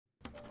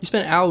You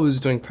spend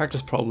hours doing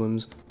practice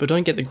problems, but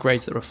don't get the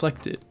grades that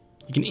reflect it.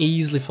 You can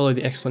easily follow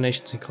the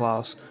explanations in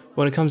class, but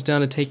when it comes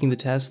down to taking the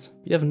test,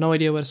 you have no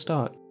idea where to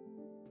start.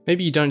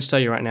 Maybe you don't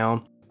study right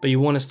now, but you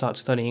want to start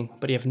studying,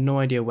 but you have no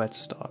idea where to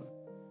start.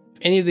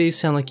 If any of these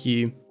sound like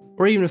you,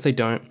 or even if they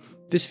don't,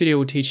 this video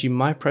will teach you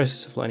my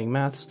process of learning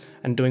maths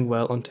and doing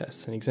well on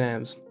tests and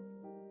exams.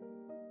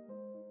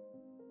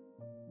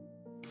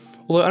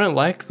 Although I don't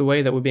like the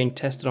way that we're being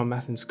tested on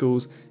math in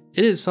schools,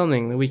 it is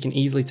something that we can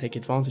easily take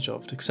advantage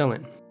of to excel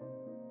in.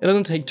 It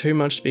doesn't take too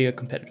much to be a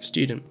competitive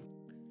student.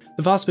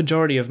 The vast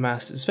majority of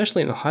maths,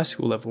 especially in the high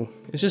school level,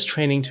 is just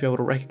training to be able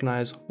to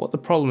recognise what the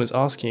problem is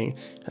asking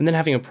and then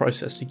having a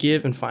process to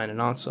give and find an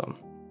answer.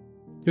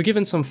 You're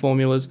given some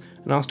formulas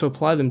and asked to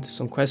apply them to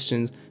some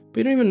questions, but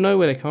you don't even know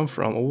where they come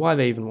from or why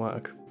they even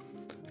work.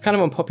 The kind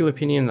of unpopular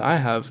opinion that I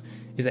have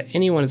is that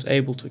anyone is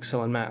able to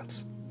excel in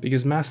maths,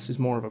 because maths is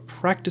more of a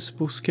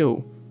practicable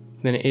skill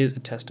than it is a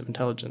test of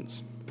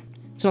intelligence.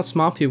 It's not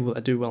smart people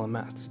that do well in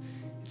maths,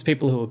 it's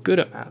people who are good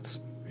at maths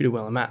who do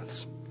well in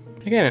maths.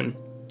 Again,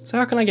 so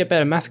how can I get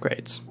better math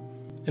grades?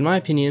 In my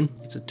opinion,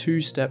 it's a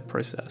two-step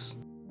process.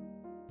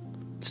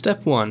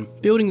 Step 1.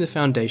 Building the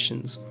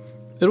foundations.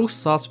 It all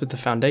starts with the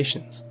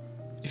foundations.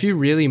 If you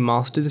really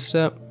master this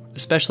step,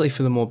 especially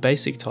for the more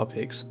basic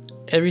topics,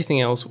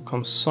 everything else will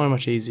come so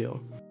much easier.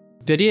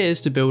 The idea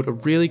is to build a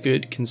really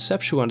good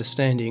conceptual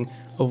understanding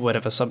of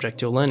whatever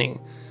subject you're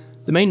learning.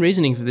 The main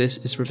reasoning for this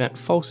is to prevent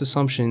false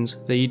assumptions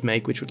that you'd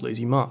make which would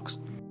lose you marks.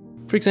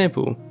 For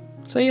example,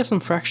 say you have some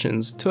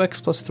fractions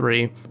 2x plus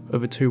 3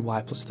 over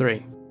 2y plus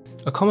 3.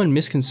 A common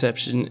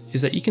misconception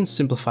is that you can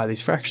simplify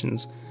these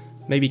fractions,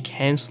 maybe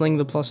cancelling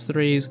the plus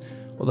 3's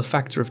or the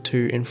factor of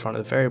 2 in front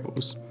of the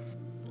variables.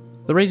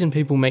 The reason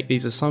people make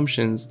these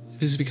assumptions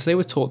is because they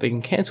were taught they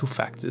can cancel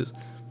factors,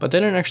 but they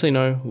don't actually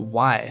know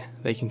why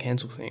they can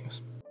cancel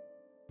things.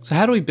 So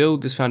how do we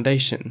build this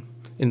foundation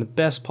in the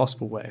best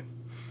possible way?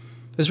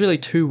 There's really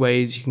two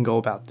ways you can go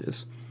about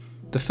this.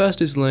 The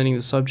first is learning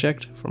the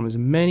subject from as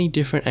many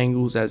different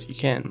angles as you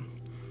can.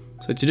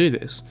 So to do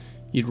this,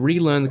 you'd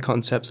relearn the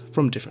concepts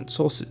from different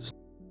sources.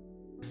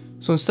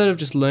 So instead of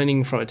just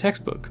learning from a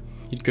textbook,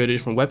 you'd go to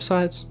different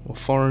websites or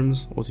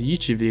forums or to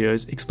YouTube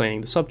videos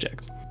explaining the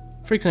subject.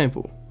 For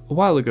example, a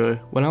while ago,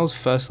 when I was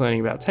first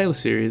learning about Taylor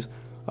series,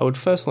 I would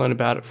first learn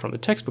about it from the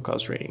textbook I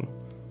was reading.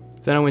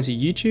 Then I went to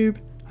YouTube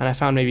and I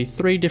found maybe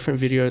 3 different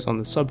videos on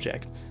the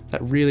subject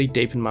that really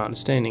deepened my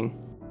understanding.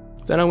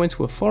 Then I went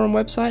to a forum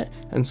website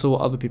and saw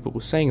what other people were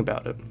saying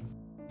about it.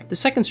 The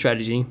second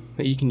strategy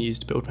that you can use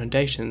to build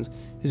foundations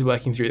is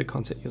working through the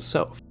concept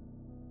yourself.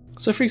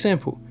 So for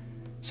example,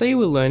 say you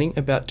were learning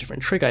about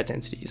different trig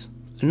identities.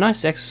 A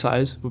nice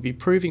exercise would be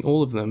proving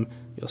all of them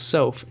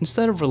yourself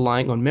instead of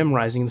relying on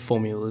memorizing the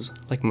formulas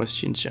like most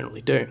students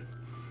generally do.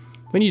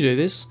 When you do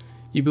this,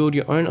 you build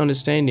your own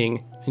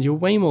understanding and you're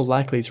way more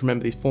likely to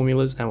remember these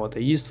formulas and what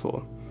they're used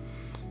for.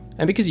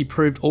 And because you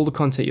proved all the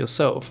content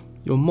yourself,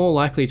 you're more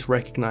likely to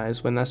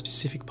recognize when that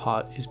specific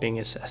part is being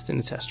assessed in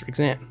a test or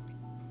exam.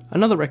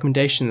 Another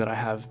recommendation that I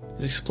have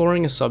is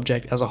exploring a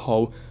subject as a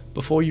whole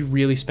before you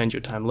really spend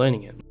your time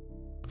learning it.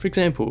 For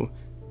example,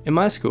 in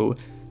my school,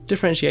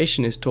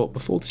 differentiation is taught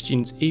before the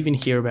students even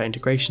hear about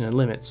integration and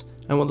limits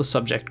and what the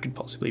subject could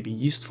possibly be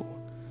used for.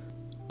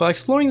 By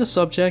exploring the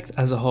subject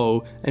as a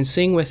whole and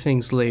seeing where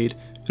things lead,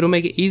 it'll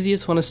make it easier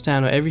to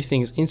understand how everything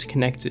is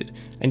interconnected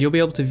and you'll be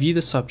able to view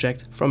the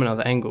subject from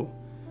another angle.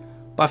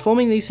 By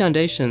forming these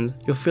foundations,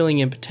 you're filling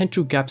in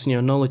potential gaps in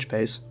your knowledge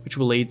base, which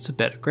will lead to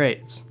better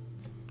grades.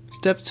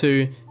 Step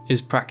 2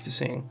 is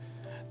practicing.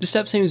 This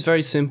step seems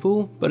very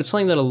simple, but it's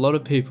something that a lot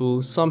of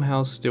people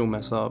somehow still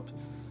mess up.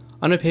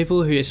 I know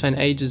people who spend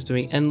ages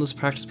doing endless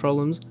practice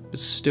problems, but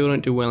still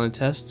don't do well in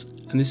tests,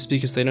 and this is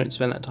because they don't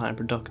spend that time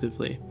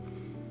productively.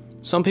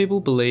 Some people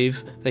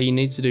believe that you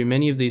need to do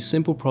many of these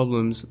simple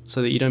problems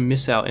so that you don't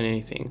miss out on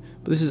anything,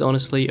 but this is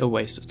honestly a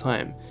waste of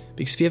time,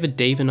 because if you have a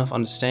deep enough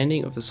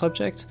understanding of the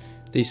subject,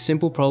 these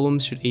simple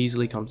problems should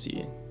easily come to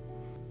you.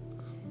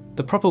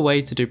 The proper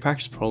way to do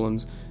practice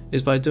problems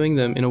is by doing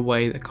them in a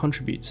way that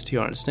contributes to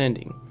your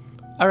understanding.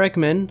 I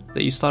recommend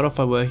that you start off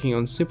by working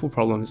on simple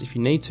problems if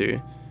you need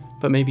to,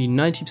 but maybe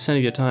 90%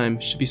 of your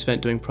time should be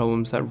spent doing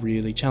problems that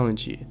really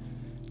challenge you.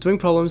 Doing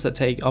problems that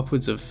take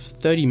upwards of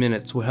 30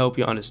 minutes will help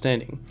your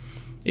understanding,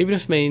 even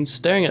if it means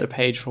staring at a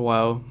page for a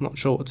while, not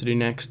sure what to do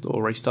next,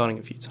 or restarting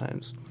a few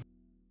times.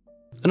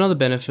 Another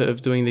benefit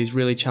of doing these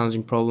really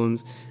challenging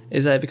problems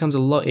is that it becomes a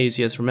lot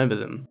easier to remember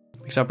them,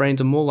 because our brains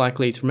are more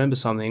likely to remember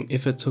something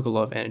if it took a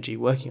lot of energy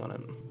working on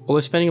it. Although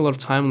spending a lot of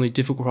time on these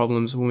difficult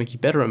problems will make you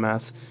better at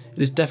maths,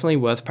 it is definitely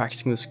worth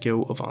practicing the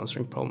skill of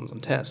answering problems on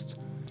tests.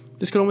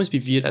 This could almost be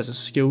viewed as a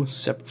skill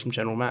separate from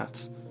general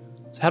maths.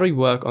 So how do we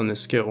work on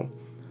this skill?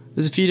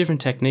 There's a few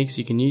different techniques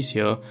you can use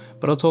here,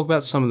 but I'll talk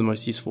about some of the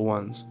most useful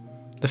ones.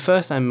 The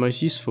first and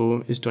most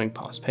useful is doing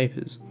past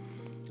papers.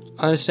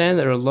 I understand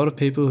there are a lot of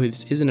people who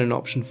this isn't an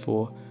option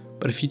for,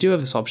 but if you do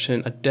have this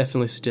option, I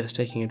definitely suggest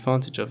taking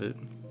advantage of it.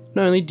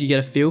 Not only do you get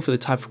a feel for the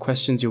type of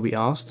questions you'll be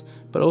asked,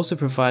 but it also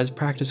provides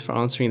practice for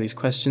answering these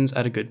questions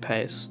at a good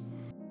pace.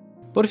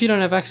 What if you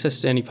don't have access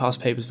to any past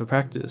papers for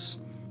practice?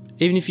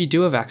 Even if you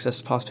do have access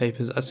to past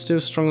papers, I'd still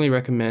strongly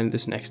recommend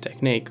this next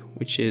technique,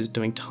 which is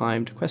doing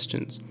timed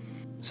questions.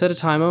 Set a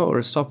timer or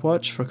a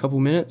stopwatch for a couple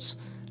minutes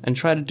and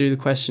try to do the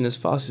question as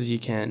fast as you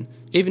can.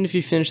 Even if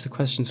you finish the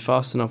questions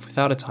fast enough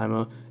without a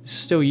timer, this is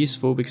still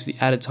useful because the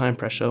added time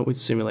pressure which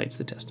simulates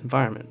the test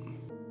environment.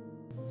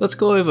 Let's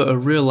go over a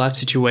real life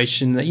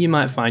situation that you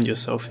might find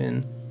yourself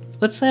in.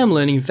 Let's say I'm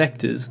learning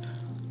vectors.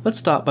 Let's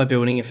start by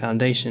building a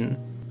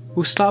foundation.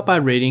 We'll start by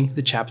reading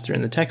the chapter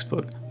in the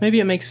textbook. Maybe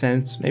it makes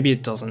sense, maybe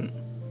it doesn't.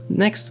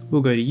 Next,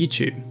 we'll go to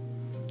YouTube.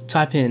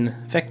 Type in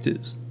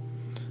vectors.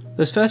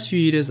 Those first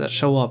few videos that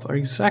show up are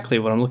exactly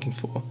what I'm looking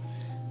for.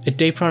 A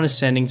deeper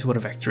understanding to what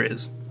a vector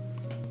is.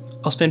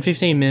 I'll spend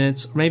 15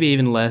 minutes, or maybe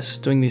even less,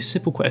 doing these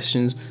simple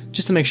questions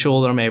just to make sure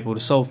that I'm able to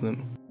solve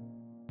them.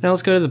 Now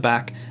let's go to the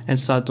back and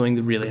start doing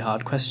the really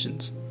hard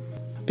questions.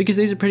 Because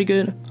these are pretty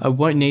good, I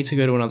won't need to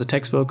go to another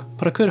textbook,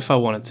 but I could if I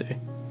wanted to.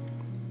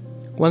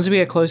 Once we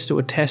get close to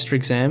a test or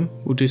exam,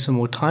 we'll do some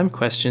more timed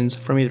questions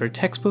from either a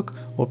textbook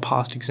or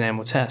past exam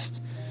or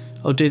test.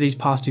 I'll do these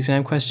past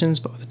exam questions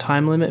but with a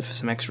time limit for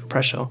some extra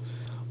pressure.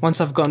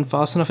 Once I've gotten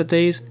fast enough at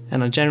these,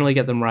 and I generally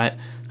get them right,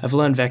 I've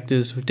learned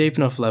vectors with deep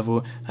enough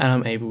level and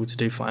I'm able to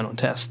do fine on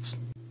tests.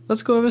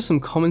 Let's go over some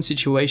common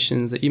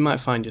situations that you might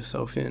find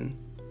yourself in.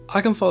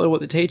 I can follow what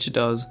the teacher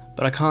does,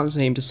 but I can't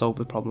seem to solve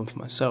the problem for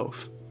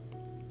myself.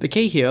 The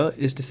key here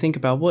is to think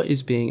about what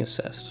is being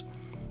assessed.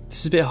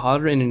 This is a bit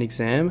harder in an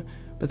exam,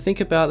 but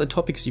think about the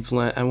topics you've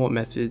learnt and what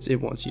methods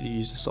it wants you to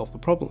use to solve the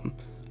problem.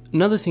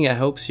 Another thing that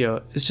helps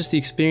here is just the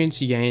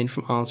experience you gain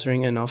from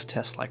answering enough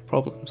test-like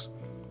problems.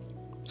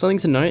 Something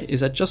to note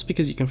is that just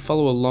because you can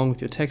follow along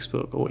with your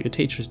textbook or what your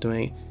teacher is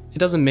doing, it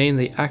doesn't mean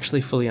that you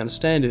actually fully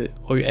understand it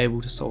or you're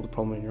able to solve the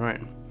problem on your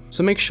own.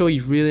 So make sure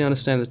you really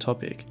understand the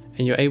topic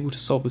and you're able to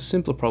solve the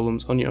simpler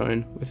problems on your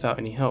own without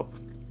any help.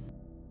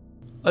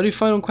 I do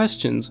fine on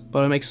questions,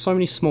 but I make so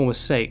many small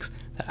mistakes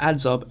that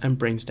adds up and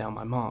brings down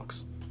my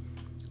marks.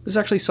 This is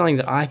actually something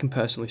that I can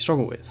personally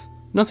struggle with.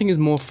 Nothing is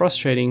more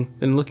frustrating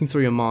than looking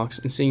through your marks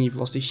and seeing you've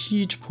lost a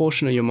huge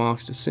portion of your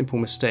marks to simple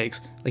mistakes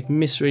like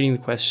misreading the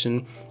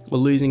question or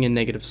losing a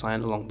negative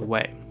sign along the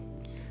way.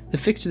 The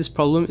fix to this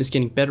problem is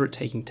getting better at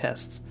taking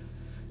tests.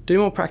 Do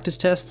more practice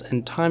tests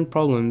and timed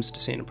problems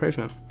to see an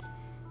improvement.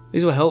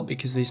 These will help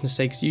because these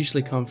mistakes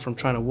usually come from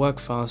trying to work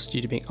fast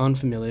due to being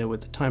unfamiliar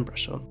with the time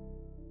pressure.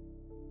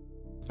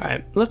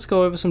 Alright, let's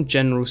go over some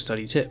general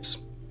study tips.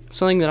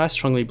 Something that I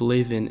strongly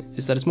believe in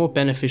is that it's more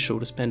beneficial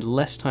to spend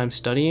less time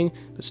studying,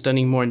 but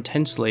studying more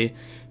intensely,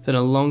 than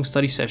a long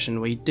study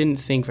session where you didn't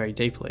think very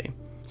deeply.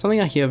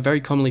 Something I hear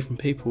very commonly from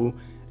people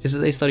is that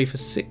they study for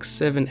 6,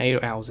 7,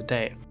 8 hours a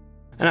day.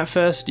 And at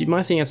first, you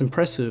might think that's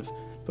impressive,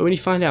 but when you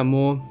find out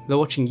more, they're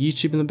watching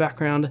YouTube in the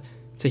background,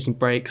 taking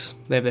breaks,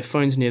 they have their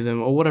phones near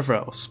them, or whatever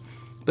else.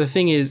 But the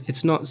thing is,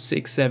 it's not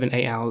 6, 7,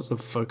 8 hours of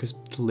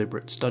focused,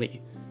 deliberate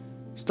study.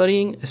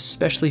 Studying,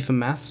 especially for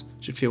maths,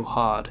 should feel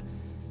hard.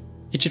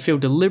 It should feel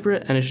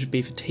deliberate and it should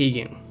be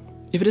fatiguing.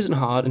 If it isn't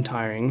hard and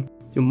tiring,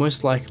 you're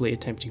most likely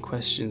attempting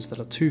questions that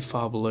are too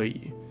far below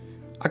you.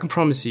 I can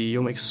promise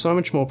you'll make so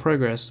much more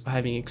progress by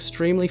having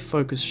extremely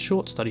focused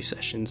short study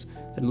sessions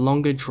than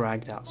longer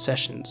dragged out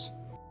sessions.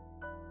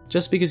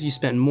 Just because you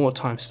spent more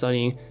time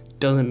studying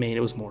doesn't mean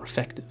it was more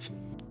effective.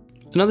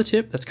 Another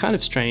tip that's kind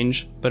of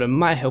strange, but it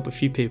might help a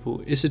few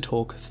people, is to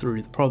talk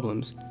through the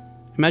problems.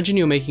 Imagine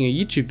you're making a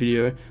YouTube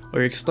video or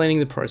you're explaining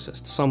the process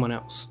to someone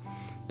else.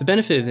 The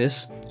benefit of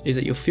this is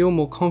that you'll feel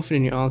more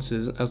confident in your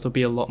answers as they'll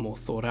be a lot more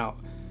thought out.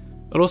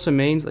 It also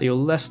means that you're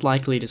less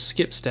likely to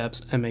skip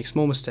steps and make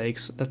small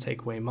mistakes that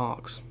take away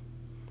marks.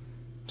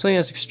 Something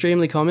that's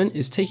extremely common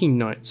is taking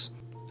notes.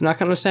 And I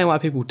can understand why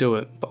people do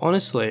it, but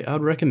honestly, I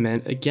would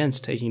recommend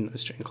against taking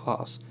notes during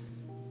class.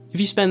 If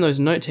you spend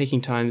those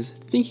note-taking times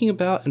thinking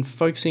about and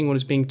focusing on what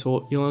is being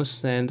taught, you'll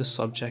understand the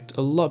subject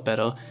a lot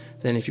better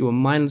than if you were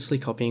mindlessly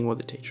copying what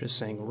the teacher is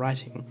saying or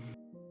writing.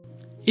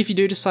 If you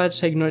do decide to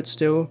take notes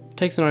still,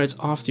 take the notes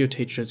after your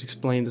teacher has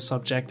explained the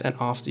subject and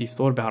after you've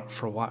thought about it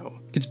for a while.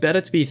 It's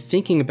better to be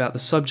thinking about the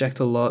subject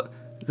a lot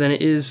than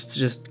it is to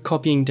just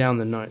copying down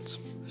the notes.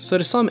 So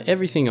to sum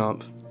everything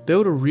up,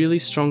 build a really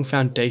strong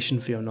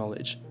foundation for your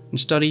knowledge and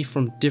study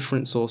from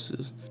different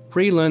sources.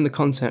 Relearn the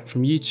content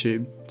from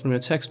YouTube, from your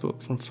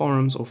textbook, from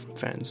forums or from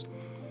friends.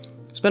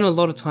 Spend a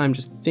lot of time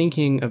just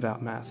thinking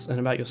about maths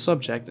and about your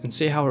subject and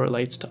see how it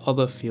relates to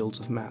other fields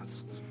of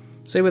maths.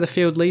 See where the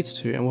field leads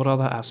to and what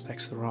other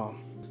aspects there are.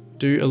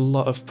 Do a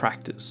lot of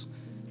practice.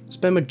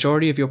 Spend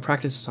majority of your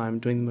practice time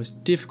doing the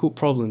most difficult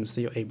problems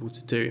that you're able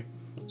to do.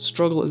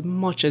 Struggle as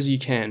much as you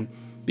can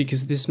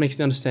because this makes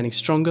the understanding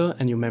stronger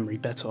and your memory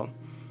better.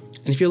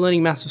 And if you're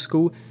learning maths for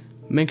school,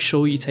 make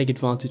sure you take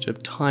advantage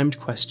of timed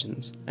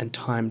questions and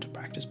timed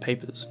practice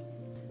papers.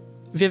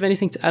 If you have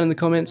anything to add in the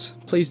comments,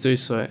 please do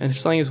so, and if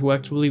something has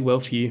worked really well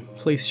for you,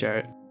 please share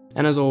it.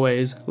 And as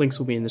always, links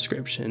will be in the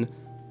description.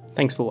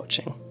 Thanks for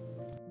watching.